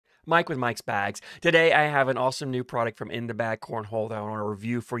Mike with Mike's Bags. Today I have an awesome new product from In the Bag Cornhole that I want to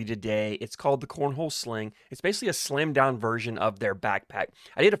review for you today. It's called the Cornhole Sling. It's basically a slimmed down version of their backpack.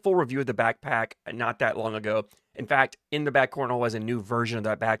 I did a full review of the backpack not that long ago. In fact, In the Bag Cornhole has a new version of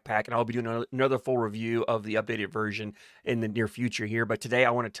that backpack, and I'll be doing another full review of the updated version in the near future here. But today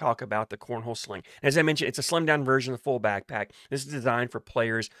I want to talk about the Cornhole Sling. As I mentioned, it's a slimmed down version of the full backpack. This is designed for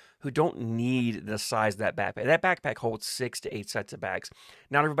players who don't need the size of that backpack. That backpack holds 6 to 8 sets of bags.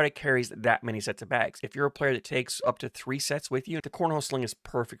 Not everybody carries that many sets of bags. If you're a player that takes up to 3 sets with you, the Cornhole Sling is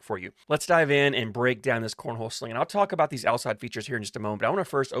perfect for you. Let's dive in and break down this Cornhole Sling. And I'll talk about these outside features here in just a moment, but I want to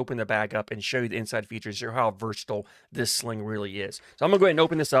first open the bag up and show you the inside features, show how versatile this sling really is. So I'm going to go ahead and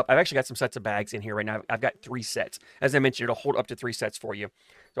open this up. I've actually got some sets of bags in here right now. I've got 3 sets. As I mentioned, it'll hold up to 3 sets for you.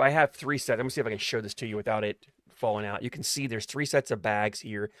 So I have 3 sets. Let me see if I can show this to you without it falling out. You can see there's 3 sets of bags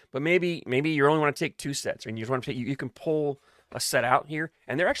here, but maybe you only want to take 2 sets, and you just want to take, you can pull a set out here,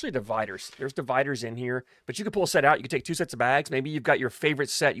 and they're actually dividers. There's dividers in here, but you can pull a set out. You can take 2 sets of bags. Maybe you've got your favorite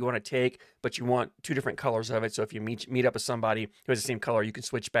set you want to take, but you want 2 different colors of it. So if you meet up with somebody who has the same color, you can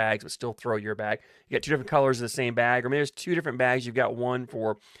switch bags, but still throw your bag. You got 2 different colors of the same bag, or maybe there's 2 different bags. You've got one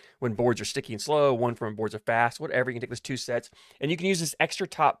for when boards are sticky and slow, one for when boards are fast, whatever. You can take those 2 sets, and you can use this extra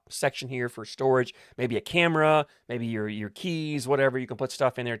top section here for storage, maybe a camera, maybe your keys, whatever. You can put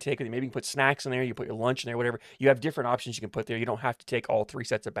stuff in there, take it. Maybe you can put snacks in there, you put your lunch in there, whatever. You have different options you can put there. You don't have to take all 3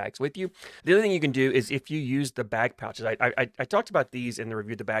 sets of bags with you. The other thing you can do is if you use the bag pouches. I talked about these in the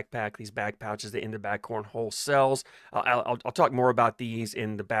review of the backpack, these bag pouches that In the Bag Cornhole sells. I'll talk more about these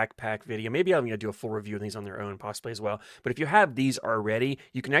in the backpack video. Maybe I'm going to do a full review of these on their own possibly as well. But if you have these already,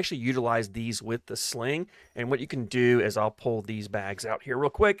 you can actually utilize these with the sling. And what you can do is I'll pull these bags out here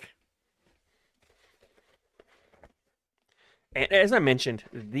real quick. And as I mentioned,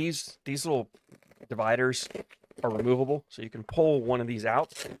 these little dividers are removable, so you can pull one of these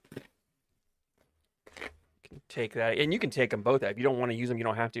out. You can take that, and you can take them both out. If you don't want to use them, you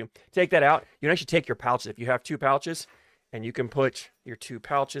don't have to. Take that out. You can actually take your pouches. If you have 2 pouches, and you can put your 2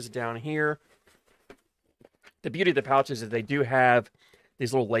 pouches down here. The beauty of the pouches is they do have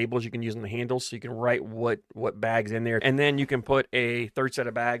these little labels you can use on the handles, so you can write what bag's in there. And then you can put a 3rd set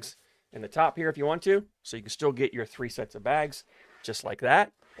of bags in the top here if you want to, so you can still get your 3 sets of bags just like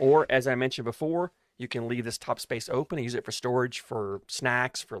that. Or as I mentioned before, you can leave this top space open and use it for storage, for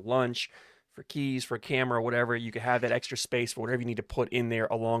snacks, for lunch, for keys, for camera, whatever. You can have that extra space for whatever you need to put in there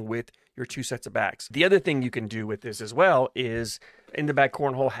along with your 2 sets of bags. The other thing you can do with this as well is In the Bag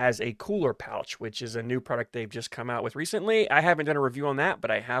Cornhole has a cooler pouch, which is a new product they've just come out with recently. I haven't done a review on that, but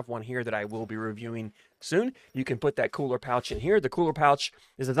I have one here that I will be reviewing soon. You can put that cooler pouch in here. The cooler pouch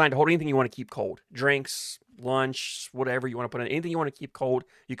is designed to hold anything you want to keep cold. Drinks, lunch, whatever you want to put in. Anything you want to keep cold,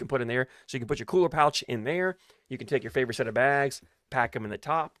 you can put in there. So you can put your cooler pouch in there. You can take your favorite set of bags, pack them in the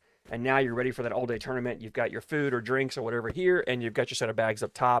top, and now you're ready for that all-day tournament. You've got your food or drinks or whatever here, and you've got your set of bags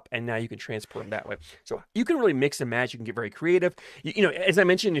up top, and now you can transport them that way. So you can really mix and match. You can get very creative. You know, as I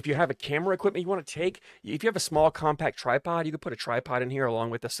mentioned, if you have a camera equipment you want to take, if you have a small compact tripod, you could put a tripod in here along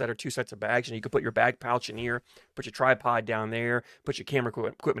with a set or 2 sets of bags, and you could put your bag pouch in here, put your tripod down there, put your camera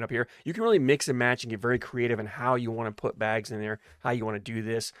equipment up here. You can really mix and match and get very creative in how you want to put bags in there, how you want to do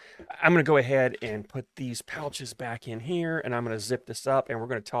this. I'm going to go ahead and put these pouches back in here, and I'm going to zip this up, and we're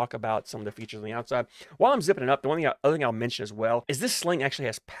going to talk about some of the features on the outside. While I'm zipping it up, the other thing I'll mention as well is this sling actually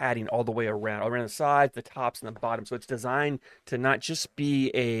has padding all the way around the sides, the tops, and the bottom. So it's designed to not just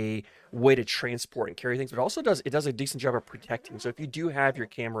be a way to transport and carry things, but also does a decent job of protecting. So if you do have your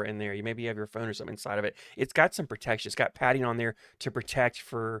camera in there, you maybe have your phone or something inside of it, it's got some protection. It's got padding on there to protect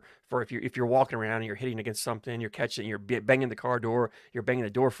for if you're walking around and you're hitting against something, you're catching, you're banging the car door, you're banging the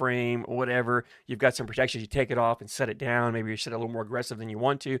door frame, whatever. You've got some protection. You take it off and set it down. Maybe you set it a little more aggressive than you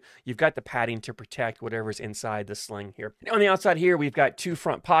want to. You've got the padding to protect whatever's inside the sling here. On the outside here, we've got 2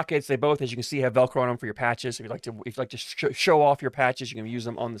 front pockets. They both, as you can see, have Velcro on them for your patches. If you like to show off your patches, you can use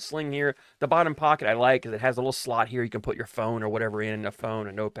them on the sling here. The bottom pocket I like because it has a little slot here. You can put your phone or whatever in, a phone,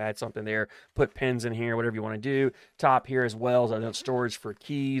 a notepad, something there. Put pens in here, whatever you want to do. Top here as well as storage for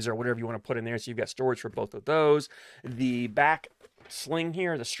keys or whatever you want to put in there. So you've got storage for both of those. The back sling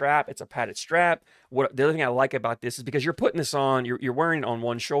here, the strap, it's a padded strap. The other thing I like about this is because you're putting this on, you're wearing it on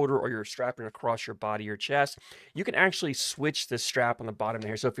one shoulder or you're strapping it across your body or chest. You can actually switch this strap on the bottom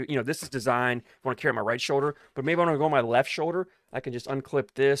here. So if you know, this is designed, I want to carry my right shoulder, but maybe I want to go on my left shoulder. I can just unclip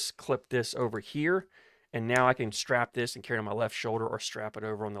this, clip this over here, and now I can strap this and carry it on my left shoulder or strap it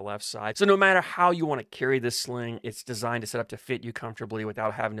over on the left side. So no matter how you want to carry this sling, it's designed to set up to fit you comfortably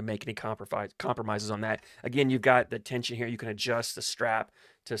without having to make any compromises on that. Again, you've got the tension here. You can adjust the strap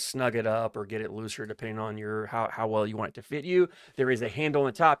to snug it up or get it looser depending on your how well you want it to fit you. There is a handle on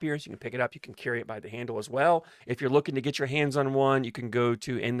the top here, so you can pick it up. You can carry it by the handle as well. If you're looking to get your hands on one, you can go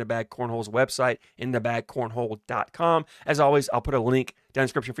to In the Bag Cornhole's website, inthebagcornhole.com. As always, I'll put a link down in the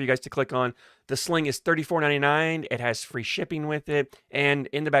description for you guys to click on. The Sling is $34.99. It has free shipping with it. And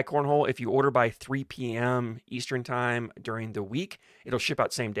In the Bag Cornhole, if you order by 3 p.m. Eastern time during the week, it'll ship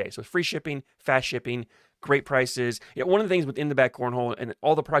out same day. So free shipping, fast shipping, great prices. One of the things with In the Bag Cornhole and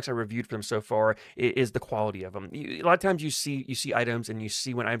all the products I reviewed for them so far is the quality of them. A lot of times you see items and you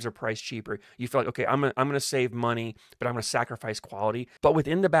see when items are priced cheaper, you feel like, okay, I'm gonna save money, but I'm gonna sacrifice quality. But with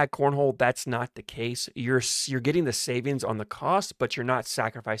In the Bag Cornhole, that's not the case. You're getting the savings on the cost, but you're not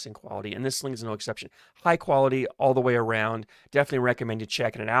sacrificing quality. And this Sling is no exception. High quality all the way around. Definitely recommend you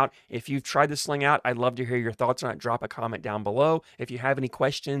checking it out. If you've tried the Sling out, I'd love to hear your thoughts on it. Drop a comment down below. If you have any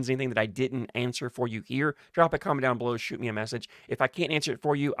questions, anything that I didn't answer for you here, drop a comment down below, shoot me a message. If I can't answer it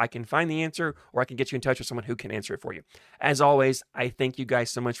for you, I can find the answer or I can get you in touch with someone who can answer it for you. As always, I thank you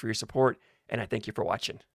guys so much for your support and I thank you for watching.